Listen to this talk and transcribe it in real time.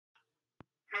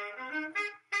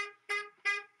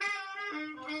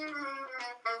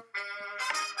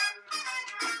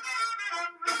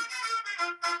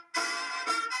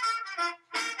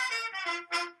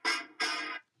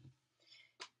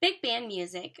Big band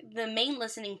music, the main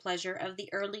listening pleasure of the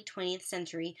early 20th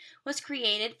century, was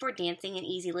created for dancing and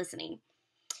easy listening.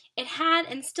 It had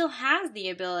and still has the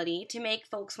ability to make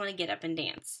folks want to get up and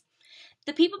dance.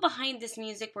 The people behind this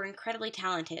music were incredibly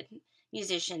talented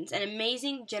musicians and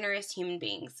amazing, generous human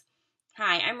beings.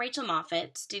 Hi, I'm Rachel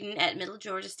Moffett, student at Middle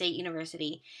Georgia State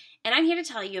University, and I'm here to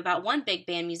tell you about one big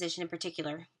band musician in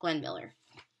particular, Glenn Miller.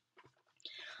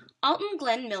 Alton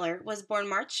Glenn Miller was born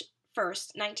March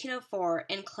 1st, 1904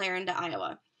 in Clarinda,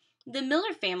 Iowa. The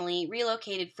Miller family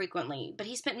relocated frequently, but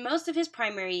he spent most of his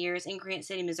primary years in Grant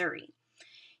City, Missouri.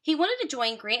 He wanted to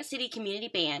join Grant City Community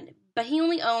Band, but he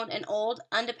only owned an old,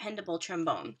 undependable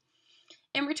trombone.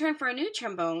 In return for a new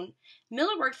trombone,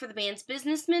 Miller worked for the band's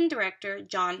businessman director,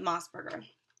 John Mossberger.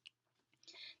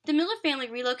 The Miller family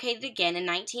relocated again in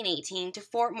 1918 to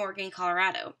Fort Morgan,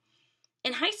 Colorado.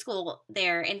 In high school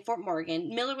there in Fort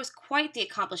Morgan, Miller was quite the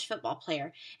accomplished football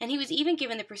player, and he was even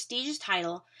given the prestigious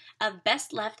title of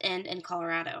Best Left End in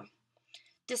Colorado.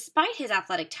 Despite his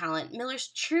athletic talent, Miller's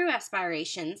true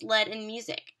aspirations led in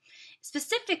music,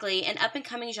 specifically an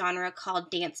up-and-coming genre called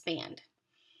dance band.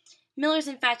 Miller's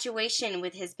infatuation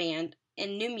with his band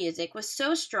and new music was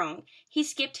so strong, he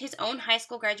skipped his own high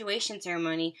school graduation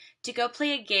ceremony to go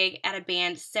play a gig at a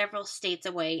band several states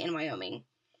away in Wyoming.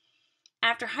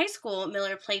 After high school,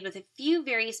 Miller played with a few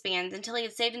various bands until he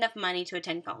had saved enough money to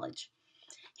attend college.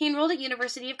 He enrolled at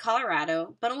University of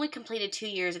Colorado, but only completed 2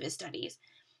 years of his studies.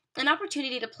 An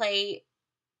opportunity to play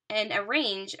and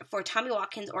arrange for Tommy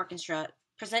Watkins Orchestra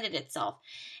presented itself,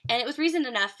 and it was reason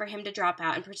enough for him to drop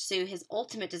out and pursue his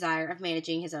ultimate desire of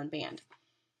managing his own band.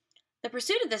 The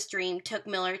pursuit of this dream took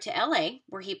Miller to L.A.,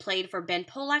 where he played for Ben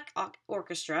Pollack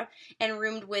Orchestra and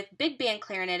roomed with big band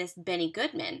clarinetist Benny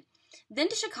Goodman, then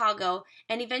to Chicago,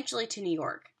 and eventually to New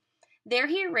York. There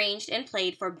he arranged and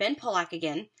played for Ben Pollack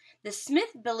again, the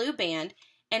Smith-Ballou Band,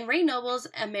 and Ray Noble's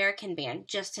American Band,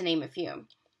 just to name a few.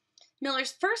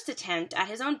 Miller's first attempt at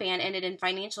his own band ended in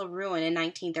financial ruin in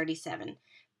 1937,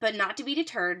 but not to be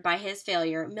deterred by his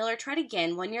failure, Miller tried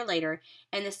again 1 year later,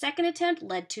 and the second attempt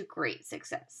led to great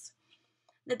success.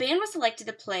 The band was selected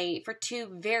to play for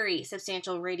 2 very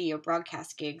substantial radio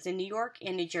broadcast gigs in New York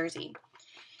and New Jersey.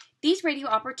 These radio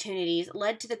opportunities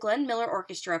led to the Glenn Miller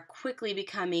Orchestra quickly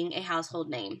becoming a household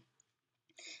name.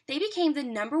 They became the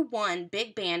 #1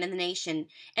 big band in the nation,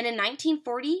 and in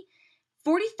 1940,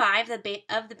 45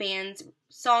 of the band's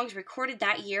songs recorded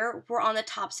that year were on the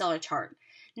top seller chart.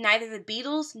 Neither the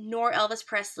Beatles nor Elvis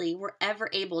Presley were ever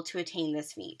able to attain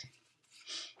this feat.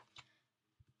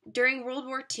 During World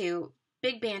War II,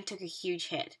 big band took a huge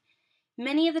hit.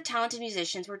 Many of the talented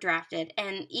musicians were drafted,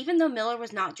 and even though Miller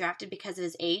was not drafted because of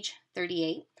his age,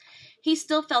 38, he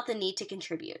still felt the need to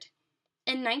contribute.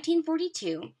 In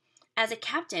 1942, as a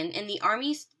captain in the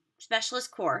Army Specialist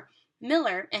Corps,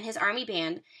 Miller and his Army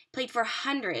band played for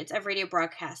hundreds of radio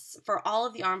broadcasts for all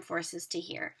of the armed forces to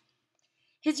hear.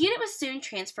 His unit was soon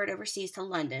transferred overseas to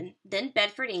London, then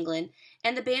Bedford, England,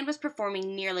 and the band was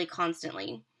performing nearly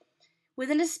constantly.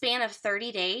 Within a span of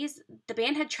 30 days, the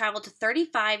band had traveled to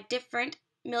 35 different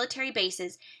military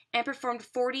bases and performed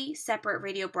 40 separate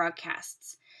radio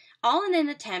broadcasts, all in an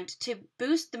attempt to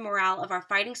boost the morale of our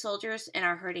fighting soldiers and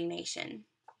our hurting nation.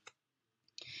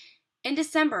 In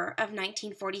December of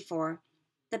 1944,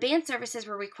 the band services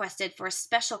were requested for a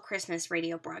special Christmas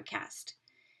radio broadcast.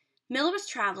 Miller was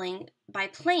traveling by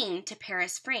plane to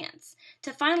Paris, France,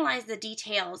 to finalize the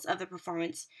details of the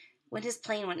performance when his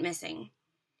plane went missing.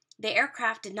 The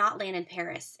aircraft did not land in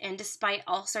Paris, and despite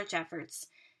all search efforts,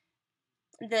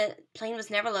 the plane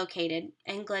was never located,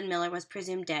 and Glenn Miller was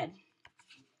presumed dead.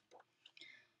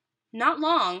 Not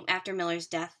long after Miller's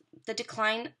death, the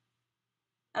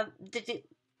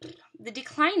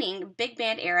declining big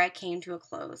band era came to a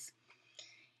close.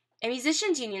 A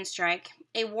musicians' union strike,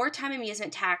 a wartime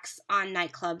amusement tax on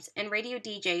nightclubs, and radio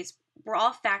DJs were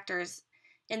all factors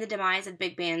in the demise of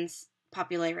big band's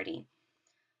popularity.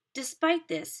 Despite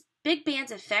this, big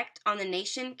band's effect on the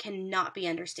nation cannot be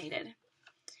understated.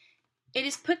 It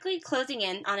is quickly closing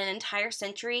in on an entire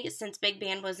century since big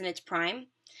band was in its prime,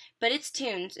 but its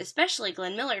tunes, especially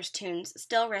Glenn Miller's tunes,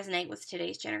 still resonate with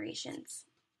today's generations.